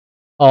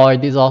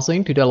It is also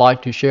into the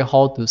light to show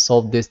how to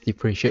solve this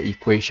differential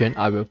equation.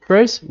 I will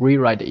first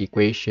rewrite the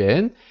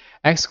equation.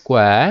 X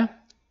squared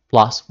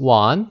plus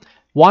 1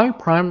 y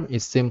prime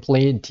is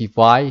simply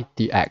divide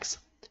dx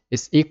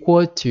is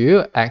equal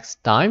to x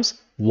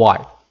times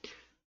y.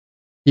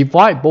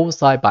 Divide both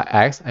sides by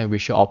x and we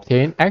should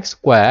obtain x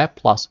squared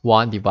plus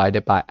 1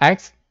 divided by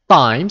x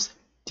times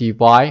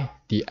divide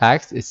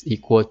dx is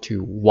equal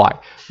to y,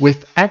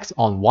 with x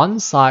on one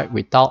side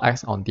without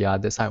x on the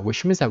other side,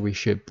 which means that we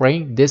should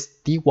bring this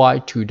dy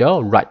to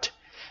the right.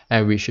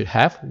 And we should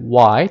have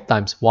y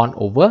times 1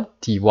 over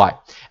dy.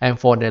 And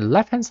for the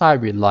left hand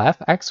side, we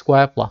left x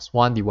squared plus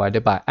 1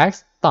 divided by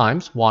x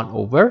times 1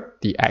 over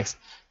dx.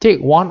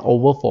 Take 1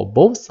 over for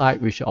both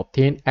sides, we should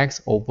obtain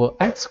x over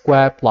x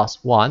squared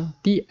plus 1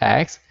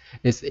 dx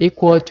is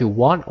equal to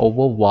 1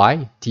 over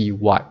y dy.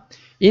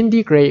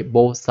 Integrate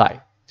both sides.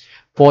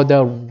 For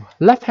the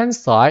left hand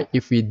side,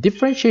 if we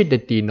differentiate the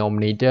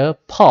denominator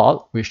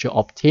part, we should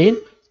obtain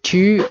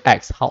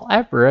 2x.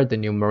 However, the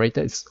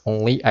numerator is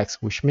only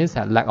x, which means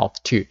a lack of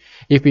 2.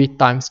 If we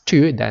times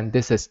 2, then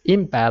this is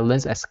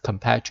imbalanced as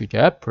compared to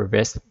the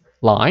previous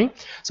line.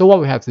 So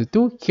what we have to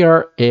do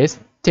here is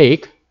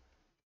take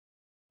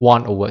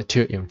 1 over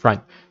 2 in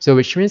front. So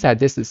which means that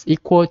this is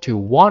equal to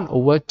 1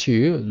 over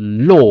 2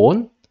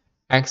 ln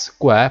x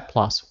squared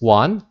plus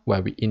 1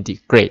 where we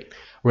integrate.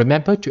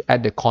 Remember to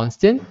add the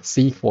constant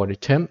c for the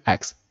term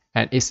x,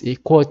 and it's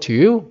equal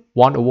to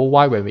 1 over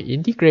y when we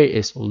integrate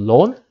is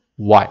ln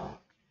y.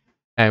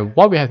 And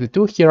what we have to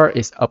do here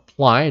is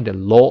apply the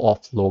law of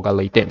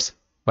logarithms.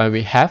 When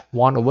we have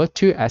 1 over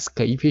 2 as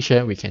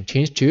coefficient, we can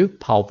change to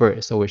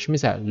power. So which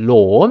means that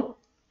ln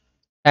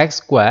x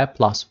squared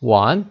plus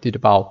 1 to the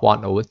power of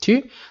 1 over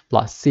 2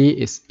 plus c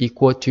is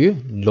equal to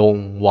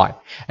ln y.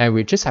 And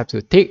we just have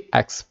to take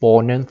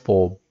exponent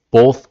for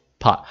both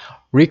parts.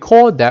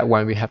 Recall that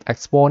when we have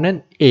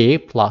exponent a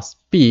plus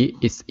b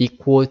is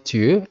equal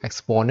to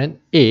exponent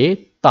a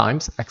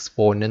times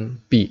exponent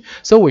b.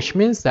 So which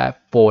means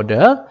that for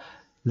the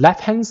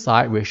left hand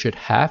side, we should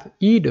have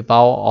e to the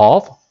power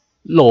of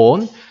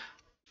ln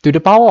to the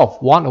power of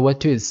 1 over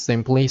 2 is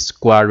simply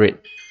square root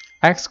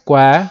x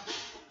squared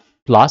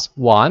plus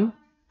 1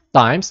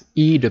 times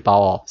e to the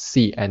power of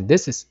c, and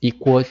this is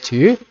equal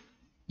to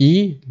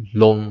e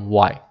ln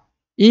y.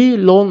 E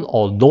ln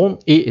or ln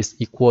a is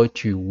equal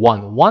to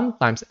 1. 1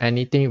 times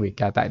anything, we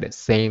get back the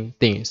same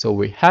thing. So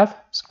we have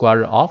square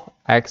root of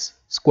x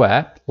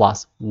squared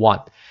plus 1.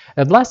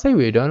 If let's say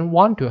we don't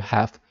want to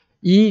have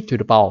e to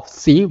the power of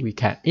c, we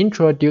can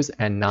introduce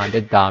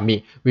another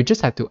dummy. We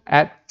just have to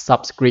add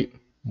subscript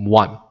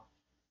 1.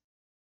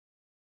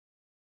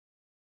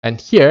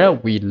 And here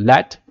we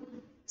let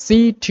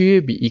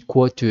c2 be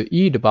equal to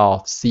e to the power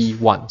of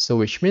c1. So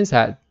which means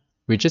that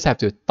we just have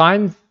to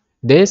times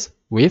this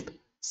with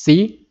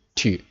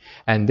c2,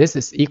 and this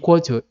is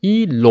equal to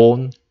e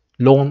ln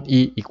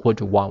e equal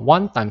to 1.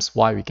 1 times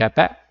y, we get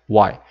back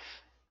y,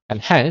 and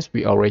hence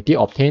we already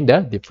obtained the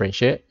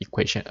differential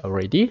equation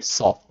already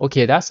solved.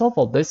 Okay, that's all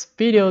for this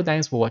video.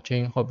 Thanks for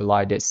watching. Hope you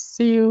like this.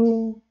 See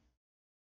you.